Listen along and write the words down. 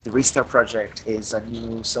The Restart Project is a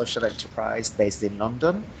new social enterprise based in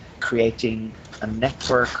London, creating a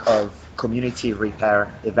network of community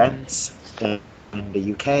repair events in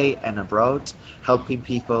the UK and abroad, helping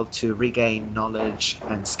people to regain knowledge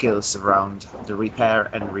and skills around the repair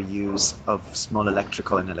and reuse of small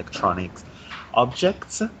electrical and electronic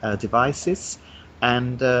objects, devices,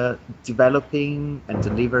 and developing and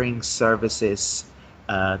delivering services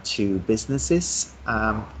to businesses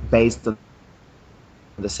based on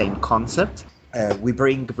the same concept. We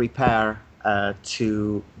bring repair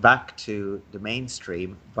back to the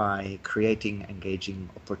mainstream by creating engaging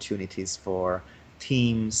opportunities for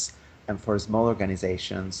teams and for small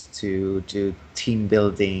organizations to do team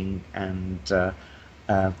building and to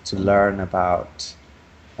learn about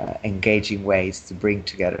engaging ways to bring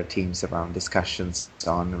together teams around discussions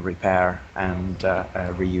on repair and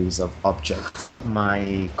reuse of objects.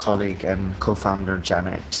 My colleague and co-founder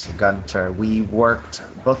Janet Gunter, we worked,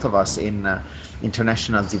 both of us, in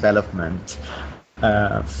international development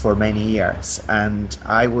for many years, and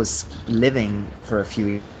I was living for a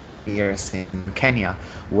few years in Kenya,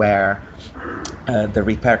 where the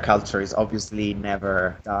repair culture is obviously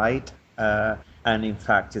never died. And in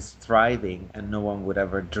fact is thriving, and no one would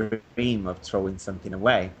ever dream of throwing something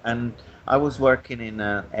away. And I was working in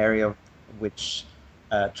an area which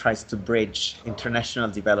tries to bridge international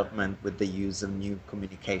development with the use of new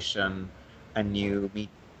communication and new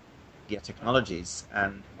media technologies.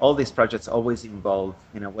 And all these projects always involve,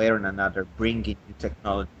 in a way or another, bringing new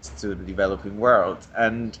technologies to the developing world.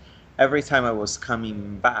 And every time I was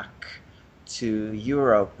coming back to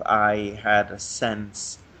Europe, I had a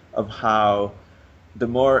sense of how the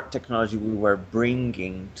more technology we were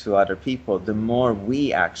bringing to other people, the more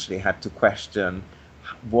we actually had to question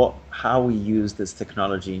how we use this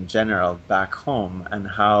technology in general back home, and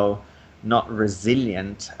how not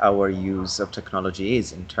resilient our use of technology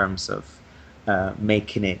is in terms of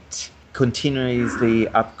making it continuously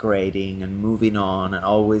upgrading and moving on, and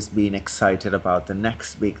always being excited about the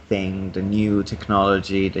next big thing, the new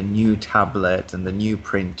technology, the new tablet and the new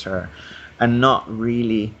printer, and not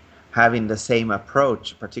really having the same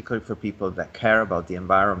approach, particularly for people that care about the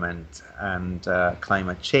environment and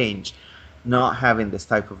climate change, not having this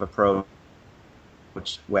type of approach,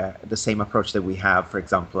 where the same approach that we have, for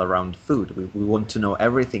example, around food. We want to know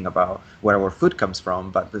everything about where our food comes from,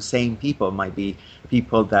 but the same people might be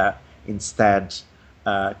people that instead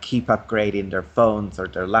keep upgrading their phones or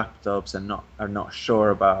their laptops and are not sure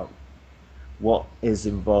about what is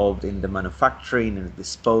involved in the manufacturing and the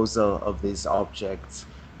disposal of these objects.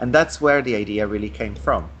 And that's where the idea really came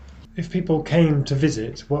from. If people came to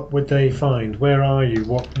visit, what would they find? Where are you?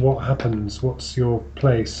 What happens? What's your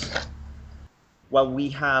place? Well, we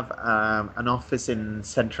have an office in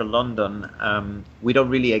central London. We don't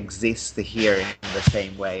really exist here in the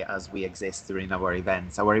same way as we exist during our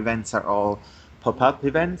events. Our events are all pop-up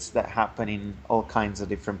events that happen in all kinds of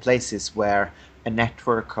different places, where a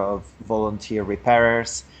network of volunteer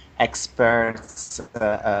repairers, experts,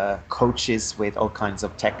 coaches with all kinds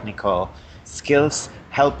of technical skills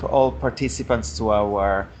help all participants to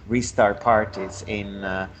our restart parties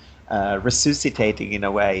in resuscitating, in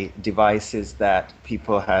a way, devices that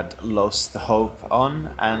people had lost hope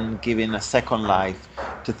on, and giving a second life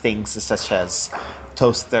to things such as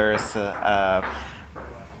toasters,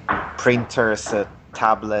 printers,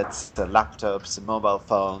 tablets, laptops, mobile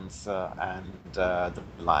phones, and the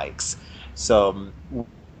likes. So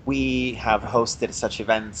we have hosted such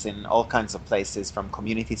events in all kinds of places, from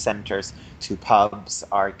community centers to pubs,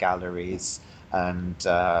 art galleries, and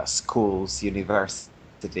schools,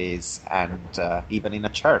 universities, and even in a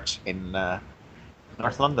church in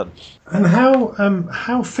North London. And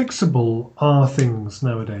how fixable are things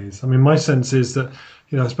nowadays? I mean, my sense is that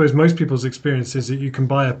I suppose most people's experience is that you can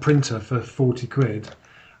buy a printer for 40 quid,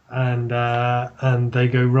 and they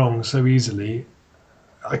go wrong so easily.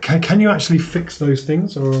 Can you actually fix those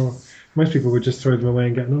things, or most people would just throw them away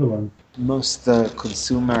and get another one? Most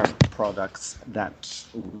consumer products that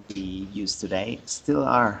we use today still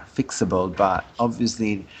are fixable, but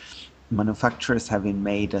obviously manufacturers have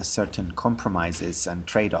made certain compromises and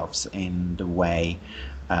trade-offs in the way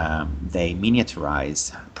they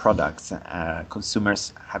miniaturize products.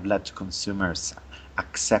 Consumers have led to consumers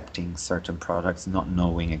accepting certain products, not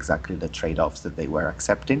knowing exactly the trade-offs that they were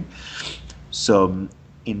accepting. So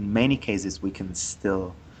in many cases, we can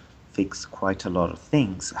still fix quite a lot of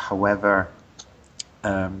things. However,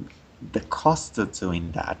 the cost of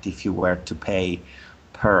doing that, if you were to pay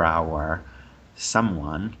per hour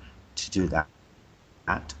someone to do that,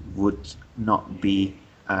 would not be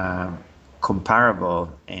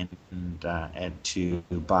comparable to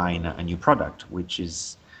buying a new product, which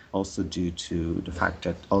is also due to the fact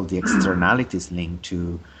that all the externalities linked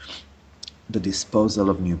to the disposal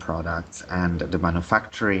of new products and the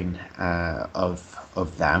manufacturing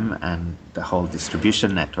of them and the whole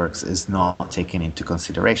distribution networks is not taken into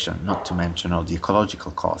consideration, not to mention all the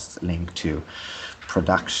ecological costs linked to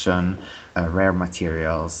production, rare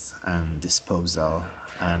materials and disposal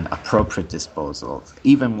and appropriate disposal.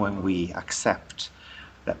 Even when we accept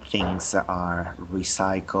that things are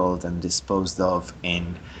recycled and disposed of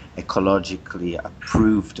in ecologically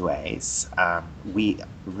approved ways, we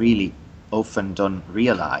really often don't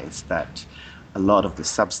realize that a lot of the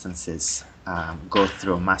substances go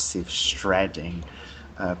through a massive shredding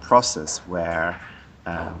process where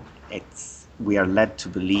we are led to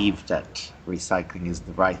believe that recycling is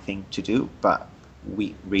the right thing to do, but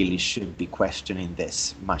we really should be questioning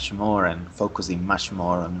this much more and focusing much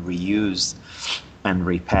more on reuse and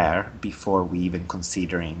repair before we even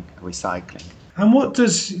considering recycling. And what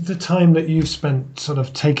does the time that you've spent sort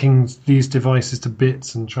of taking these devices to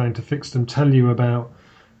bits and trying to fix them tell you about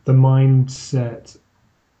the mindset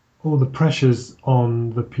or the pressures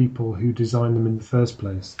on the people who design them in the first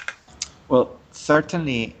place? Well,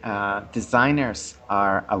 certainly designers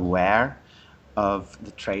are aware of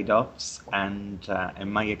the trade-offs, and in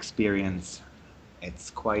my experience, it's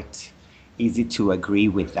quite easy to agree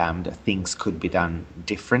with them that things could be done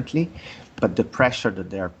differently, but the pressure that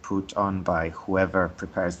they're put on by whoever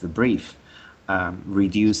prepares the brief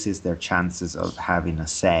reduces their chances of having a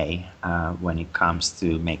say when it comes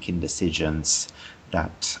to making decisions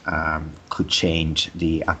that could change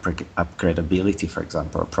the upgradability, for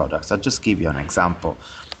example, of products. I'll just give you an example.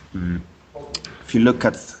 If you look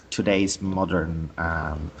at today's modern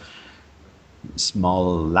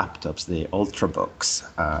small laptops, the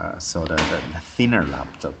ultrabooks, so the thinner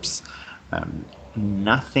laptops,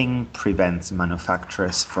 nothing prevents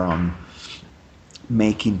manufacturers from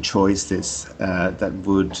making choices that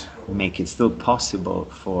would make it still possible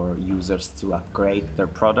for users to upgrade their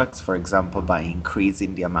products, for example, by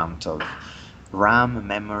increasing the amount of RAM,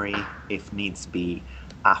 memory, if needs be,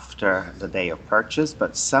 after the day of purchase.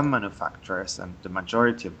 But some manufacturers, and the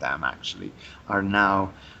majority of them actually, are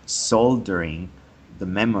now soldering the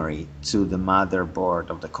memory to the motherboard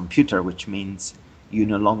of the computer, which means you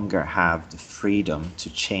no longer have the freedom to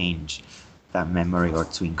change that memory or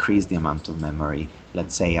to increase the amount of memory,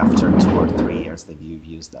 let's say after 2 or 3 years that you've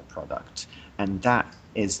used that product. And that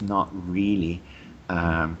is not really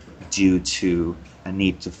due to a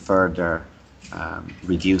need to further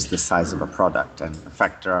reduce the size of a product. And in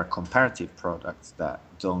fact, there are comparative products that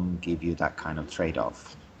don't give you that kind of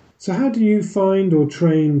trade-off. So how do you find or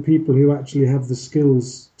train people who actually have the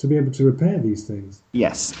skills to be able to repair these things?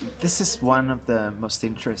 Yes, this is one of the most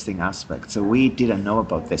interesting aspects. So we didn't know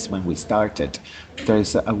about this when we started.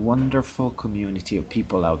 There's a wonderful community of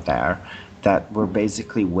people out there that were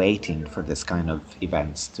basically waiting for this kind of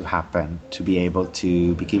events to happen, to be able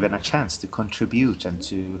to be given a chance to contribute and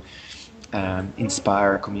to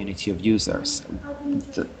inspire a community of users.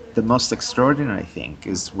 The most extraordinary thing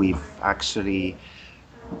is we've actually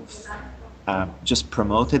just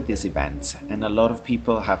promoted this event, and a lot of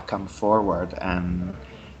people have come forward and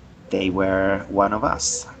they were one of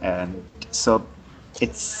us. And so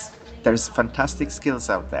there's fantastic skills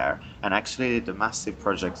out there, and actually the massive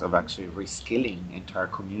projects of actually reskilling entire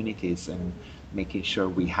communities and making sure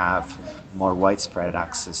we have more widespread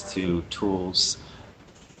access to tools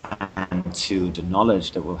and to the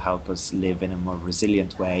knowledge that will help us live in a more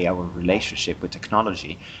resilient way, our relationship with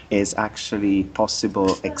technology, is actually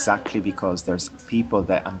possible exactly because there's people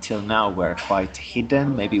that until now were quite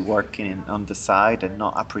hidden, maybe working on the side and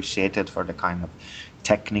not appreciated for the kind of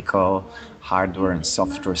technical hardware and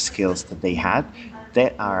software skills that they had. They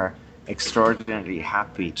are extraordinarily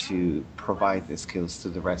happy to provide the skills to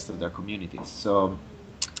the rest of their communities. So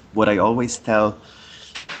what I always tell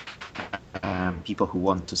people who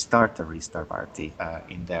want to start a restart party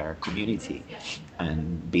in their community,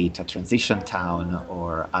 and be it a transition town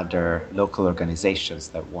or other local organizations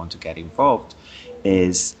that want to get involved,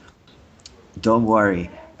 is don't worry,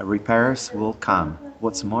 repairers will come.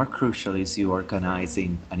 What's more crucial is you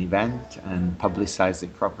organizing an event and publicize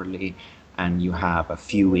it properly, and you have a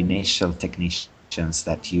few initial technicians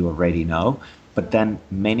that you already know, but then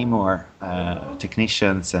many more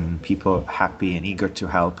technicians and people happy and eager to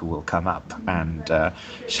help will come up and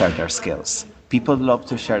share their skills. People love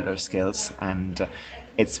to share their skills, and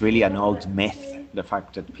it's really an old myth, the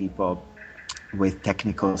fact that people with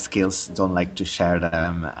technical skills don't like to share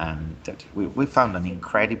them, and that we found an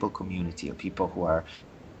incredible community of people who are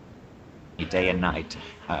day and night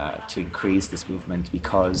to increase this movement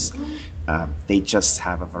because they just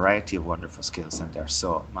have a variety of wonderful skills and they're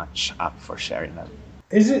so much up for sharing them.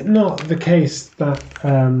 Is it not the case that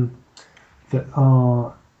that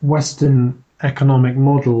our Western economic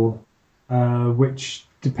model, which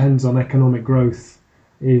depends on economic growth,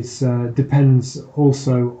 is depends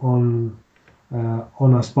also on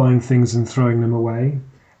us buying things and throwing them away?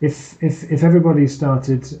 If everybody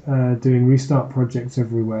started doing restart projects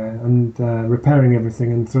everywhere and repairing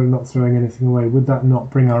everything and not throwing anything away, would that not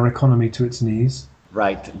bring our economy to its knees?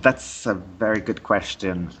 Right, that's a very good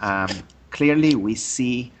question. Clearly, we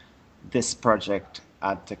see this project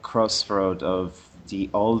at the crossroad of the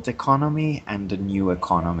old economy and the new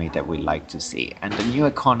economy that we like to see. And the new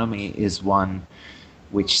economy is one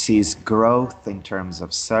which sees growth in terms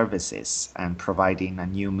of services and providing a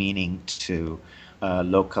new meaning to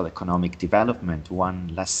local economic development,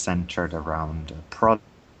 one less centered around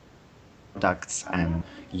products and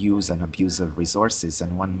use and abuse of resources,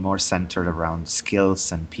 and one more centered around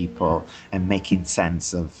skills and people and making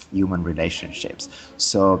sense of human relationships.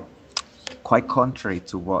 So quite contrary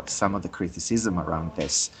to what some of the criticism around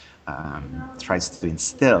this tries to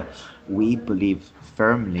instill, we believe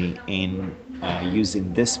firmly in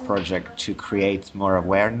using this project to create more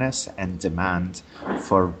awareness and demand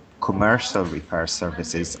for commercial repair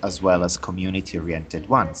services as well as community-oriented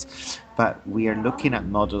ones. But we are looking at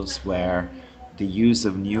models where the use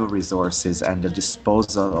of new resources and the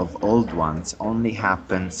disposal of old ones only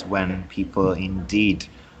happens when people indeed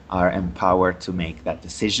are empowered to make that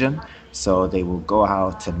decision. So they will go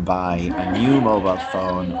out and buy a new mobile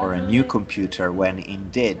phone or a new computer when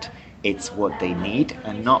indeed it's what they need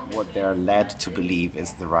and not what they're led to believe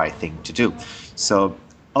is the right thing to do. So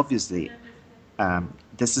obviously,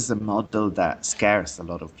 this is a model that scares a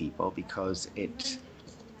lot of people because it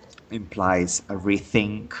implies a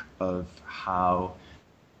rethink of how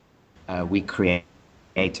we create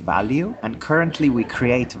value. And currently we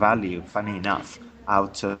create value, funny enough,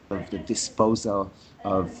 out of the disposal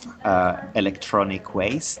of electronic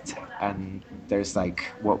waste. And there's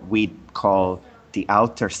like what we call the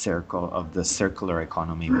outer circle of the circular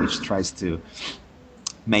economy, which tries to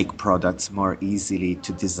make products more easily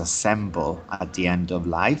to disassemble at the end of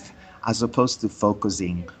life, as opposed to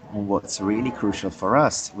focusing on what's really crucial for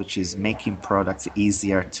us, which is making products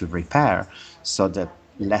easier to repair so that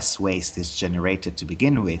less waste is generated to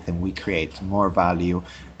begin with, and we create more value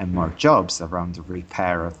and more jobs around the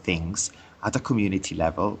repair of things at a community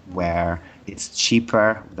level where it's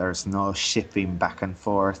cheaper, there's no shipping back and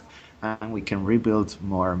forth, and we can rebuild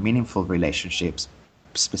more meaningful relationships,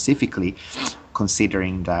 specifically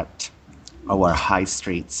considering that our high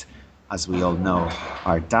streets, as we all know,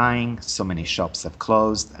 are dying, so many shops have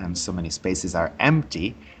closed and so many spaces are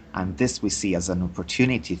empty. And this we see as an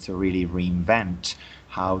opportunity to really reinvent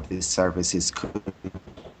how these services could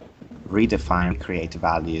redefine, create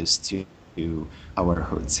values to our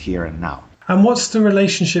hoods here and now. And what's the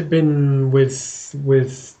relationship been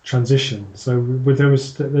with Transition? So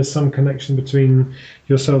there's some connection between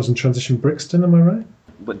yourselves and Transition Brixton, am I right?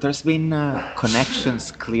 But there's been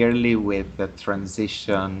connections clearly with the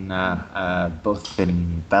Transition, both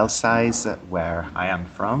in Belsize, where I am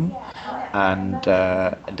from, and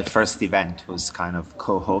the first event was kind of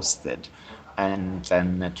co-hosted, and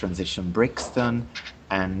then Transition Brixton,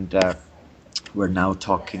 and we're now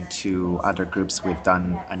talking to other groups. We've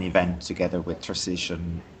done an event together with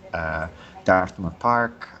Transition Dartmouth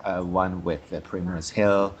Park, one with Primrose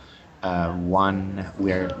Hill, one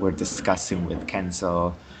we're discussing with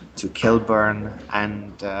Kensal to Kilburn,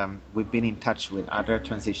 and we've been in touch with other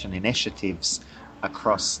transition initiatives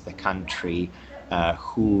across the country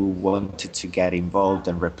who wanted to get involved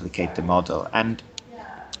and replicate the model.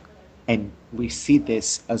 And we see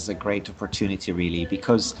this as a great opportunity, really,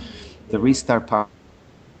 because the Restart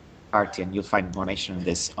Party, and you'll find more information on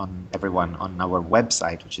this on our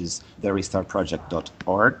website, which is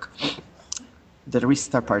therestartproject.org. The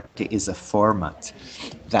Restart Party is a format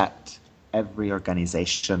that every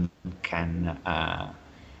organization can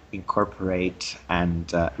incorporate and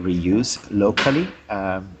reuse locally,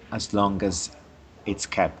 as long as it's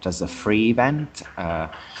kept as a free event,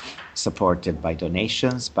 supported by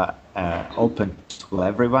donations, but open to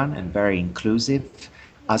everyone and very inclusive,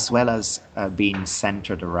 as well as being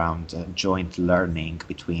centered around joint learning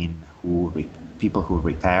between people who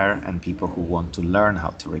repair and people who want to learn how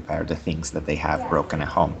to repair the things that they have broken at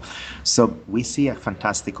home. So we see a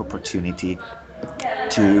fantastic opportunity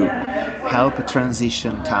to help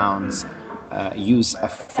transition towns use a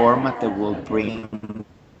format that will bring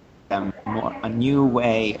a new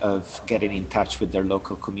way of getting in touch with their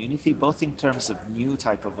local community, both in terms of new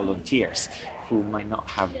type of volunteers who might not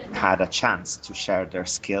have had a chance to share their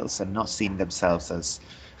skills and not seen themselves as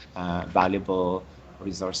valuable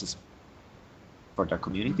resources for their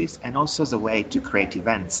communities, and also as a way to create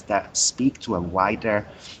events that speak to a wider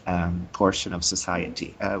portion of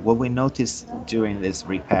society. What we noticed during this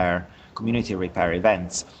community repair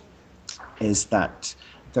events is that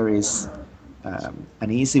there is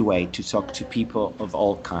an easy way to talk to people of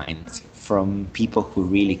all kinds, from people who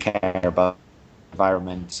really care about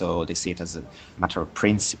environment, so they see it as a matter of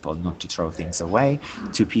principle not to throw things away,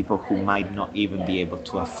 to people who might not even be able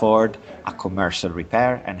to afford a commercial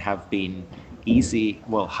repair and have been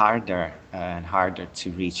harder and harder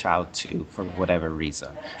to reach out to for whatever reason.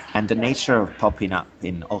 And the nature of popping up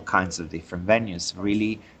in all kinds of different venues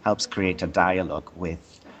really helps create a dialogue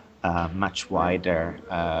with a much wider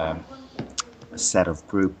set of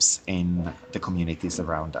groups in the communities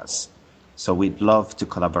around us. So we'd love to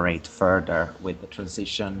collaborate further with the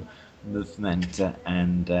transition movement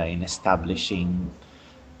and in establishing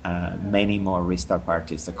many more Restart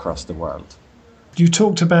parties across the world. You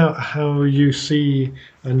talked about how you see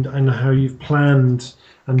and how you've planned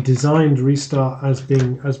and designed Restart as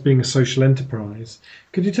being a social enterprise.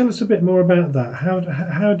 Could you tell us a bit more about that?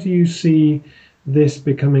 How do you see this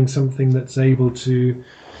becoming something that's able to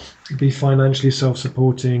be financially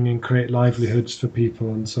self-supporting and create livelihoods for people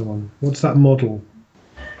and so on? What's that model?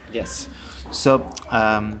 Yes. So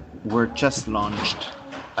we're just launched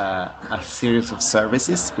a series of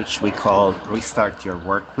services which we call Restart Your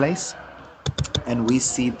Workplace. And we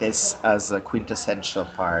see this as a quintessential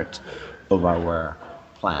part of our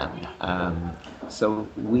plan. So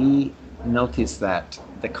we notice that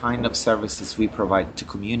the kind of services we provide to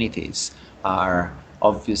communities are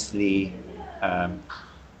obviously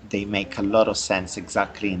they make a lot of sense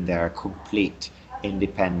exactly in their complete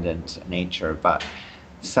independent nature, but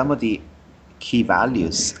some of the key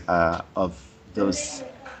values of those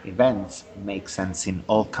events make sense in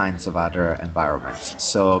all kinds of other environments.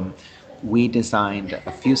 So we designed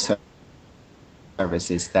a few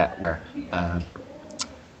services that were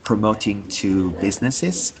promoting to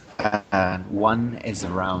businesses. And one is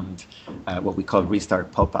around what we call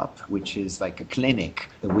Restart Pop-Up, which is like a clinic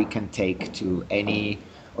that we can take to any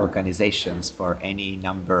organizations for any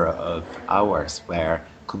number of hours, where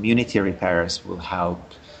community repairers will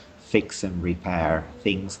help fix and repair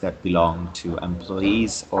things that belong to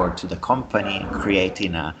employees or to the company,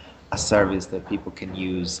 creating a service that people can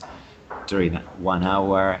use during 1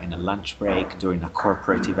 hour, in a lunch break, during a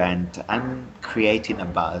corporate event, and creating a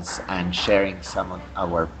buzz and sharing some of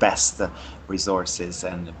our best resources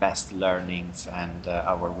and the best learnings and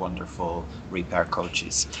our wonderful repair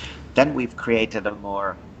coaches. Then we've created a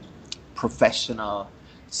more professional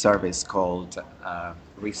service called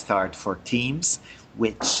Restart for Teams,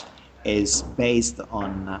 which is based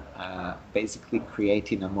on basically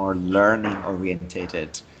creating a more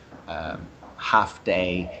learning-oriented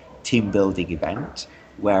half-day team building event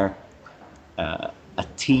where a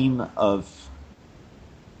team of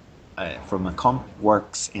from a comp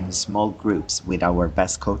works in small groups with our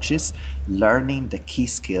best coaches, learning the key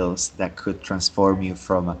skills that could transform you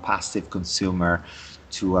from a passive consumer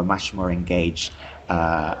to a much more engaged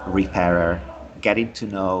repairer, getting to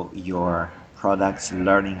know your products,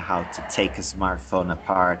 learning how to take a smartphone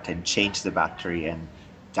apart and change the battery and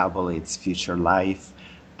double its future life,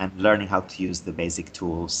 and learning how to use the basic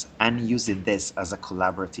tools, and using this as a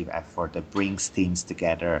collaborative effort that brings teams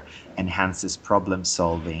together, enhances problem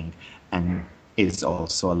solving, and is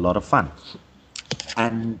also a lot of fun.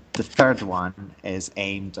 And the third one is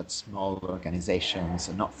aimed at small organizations,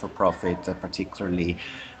 not-for-profit, particularly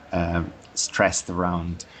stressed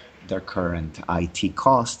around their current IT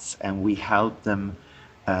costs, and we help them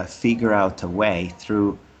figure out a way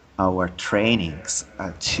through our trainings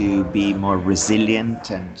to be more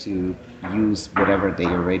resilient and to use whatever they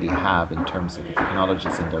already have in terms of the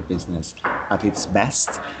technologies in their business at its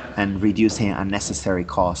best, and reducing unnecessary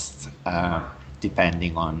costs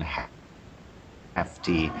depending on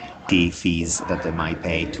hefty fees that they might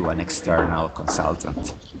pay to an external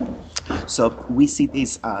consultant. So we see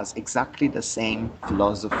this as exactly the same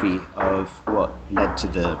philosophy of what led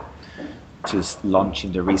to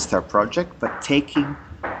launching the Restart project, but taking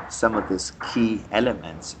some of these key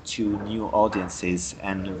elements to new audiences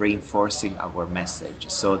and reinforcing our message.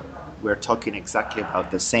 So we're talking exactly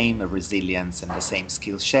about the same resilience and the same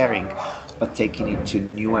skill sharing, but taking it to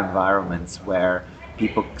new environments where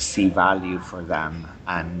people see value for them,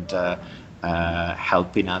 and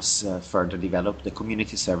helping us further develop the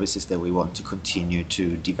community services that we want to continue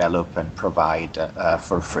to develop and provide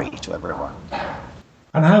for free to everyone.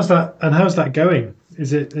 And how's that? And how's that going?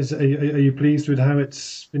 Are you pleased with how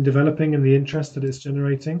it's been developing and the interest that it's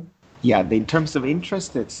generating? Yeah, in terms of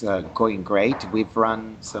interest, it's going great. We've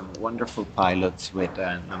run some wonderful pilots with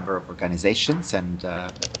a number of organizations, and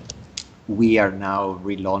we are now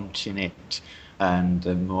relaunching it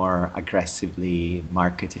and more aggressively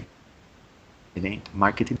marketing.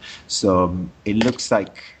 So it looks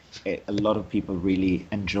like a lot of people really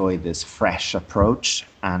enjoy this fresh approach,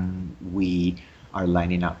 and we are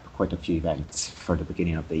lining up quite a few events for the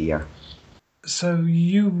beginning of the year. So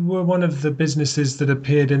you were one of the businesses that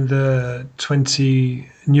appeared in the 20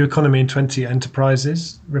 New Economy in 20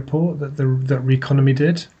 Enterprises report that that Reconomy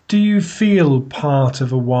did. Do you feel part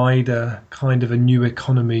of a wider kind of a new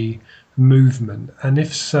economy movement? And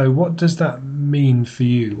if so, what does that mean for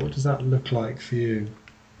you? What does that look like for you?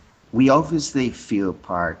 We obviously feel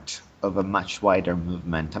part of a much wider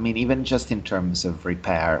movement. I mean, even just in terms of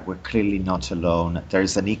repair, we're clearly not alone.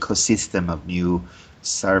 There's an ecosystem of new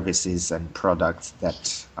services and products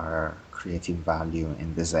that are creating value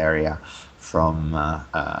in this area, from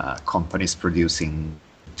companies producing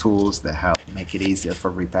tools that help make it easier for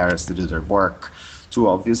repairers to do their work, to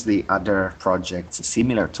obviously other projects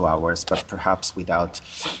similar to ours, but perhaps without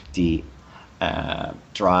the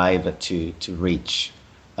drive to reach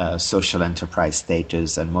social enterprise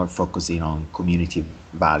status and more focusing on community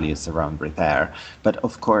values around repair. But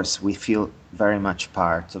of course, we feel very much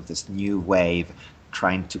part of this new wave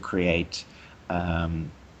trying to create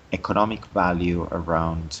economic value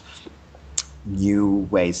around new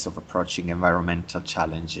ways of approaching environmental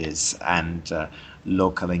challenges and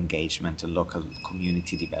local engagement and local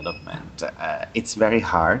community development. It's very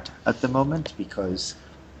hard at the moment because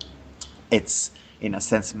it's, in a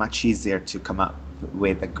sense, much easier to come up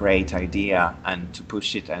with a great idea and to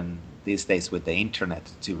push it, and these days with the internet,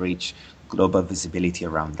 to reach global visibility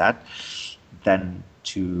around that, than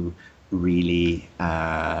to really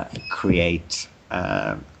create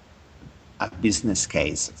a business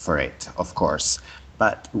case for it, of course.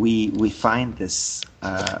 But we find this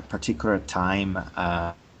particular time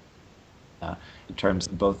in terms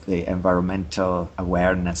of both the environmental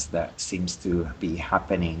awareness that seems to be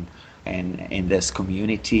happening in this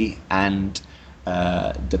community and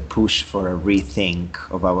the push for a rethink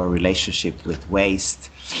of our relationship with waste,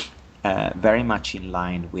 very much in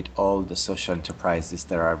line with all the social enterprises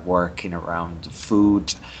that are working around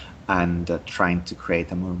food and trying to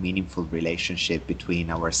create a more meaningful relationship between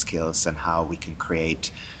our skills and how we can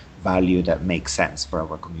create value that makes sense for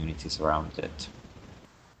our communities around it.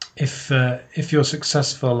 If you're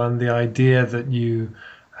successful and the idea that you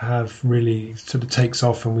have really sort of takes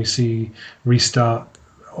off and we see restart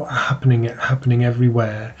happening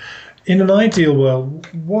everywhere, in an ideal world,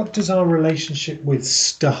 what does our relationship with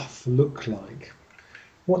stuff look like?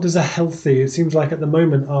 What does a healthy? It seems like at the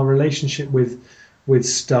moment our relationship with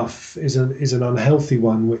stuff is an unhealthy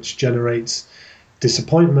one, which generates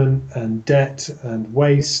disappointment and debt and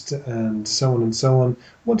waste and so on and so on.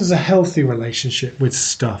 What does a healthy relationship with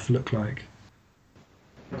stuff look like?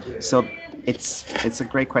 So it's a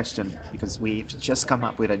great question, because we've just come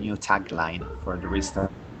up with a new tagline for the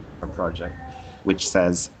Restart project, which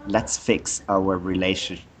says, let's fix our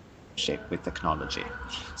relationship with technology.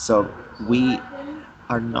 So we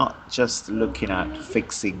are not just looking at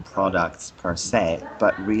fixing products per se,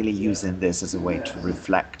 but really using this as a way to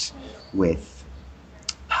reflect with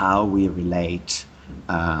how we relate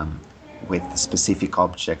with specific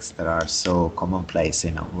objects that are so commonplace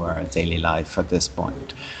in our daily life at this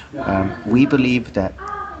point. We believe that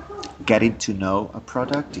getting to know a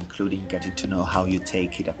product, including getting to know how you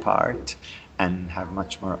take it apart and have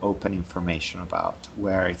much more open information about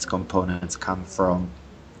where its components come from,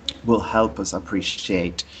 will help us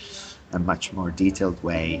appreciate a much more detailed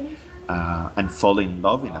way and fall in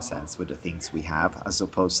love, in a sense, with the things we have, as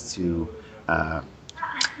opposed to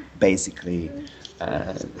basically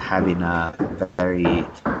having a very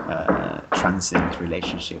transient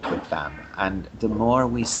relationship with them. And the more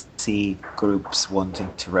we see groups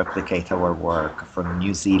wanting to replicate our work, from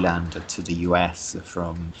New Zealand to the US,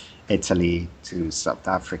 from Italy to South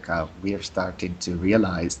Africa, we are starting to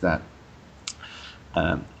realize that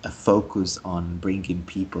a focus on bringing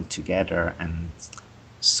people together and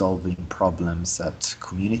solving problems at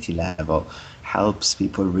community level helps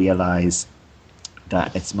people realize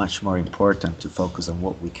that it's much more important to focus on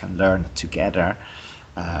what we can learn together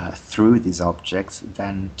through these objects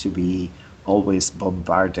than to be always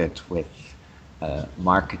bombarded with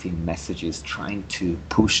marketing messages trying to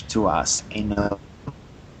push to us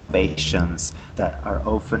innovations that are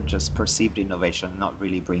often just perceived innovation, not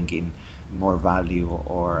really bringing more value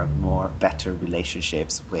or more better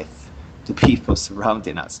relationships with the people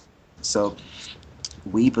surrounding us. So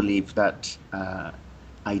we believe that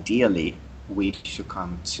ideally we should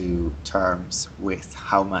come to terms with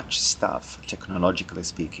how much stuff, technologically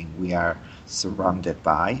speaking, we are surrounded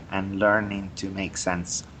by, and learning to make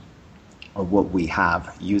sense of what we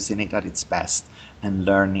have, using it at its best, and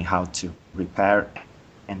learning how to repair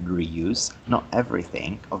and reuse. Not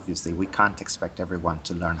everything, obviously, we can't expect everyone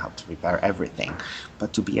to learn how to repair everything,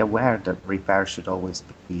 but to be aware that repair should always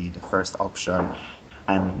be the first option,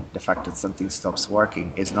 and the fact that something stops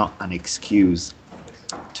working is not an excuse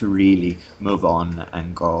to really move on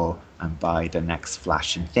and go and buy the next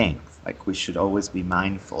flashing thing. Like, we should always be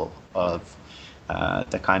mindful of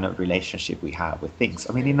the kind of relationship we have with things.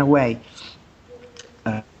 I mean, in a way,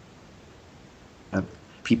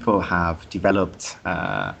 people have developed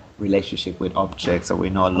a relationship with objects, or we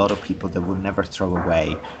know a lot of people that will never throw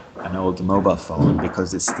away an old mobile phone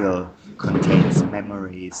because it still contains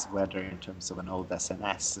memories, whether in terms of an old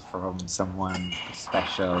SMS from someone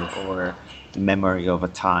special or the memory of a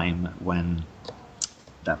time when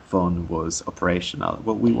that phone was operational.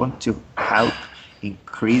 Well, we want to help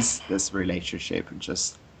increase this relationship and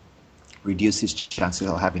just reduce his chances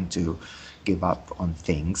of having to give up on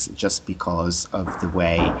things just because of the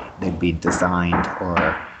way they've been designed, or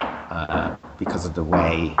because of the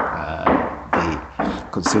way the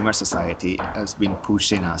consumer society has been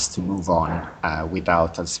pushing us to move on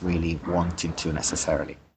without us really wanting to necessarily.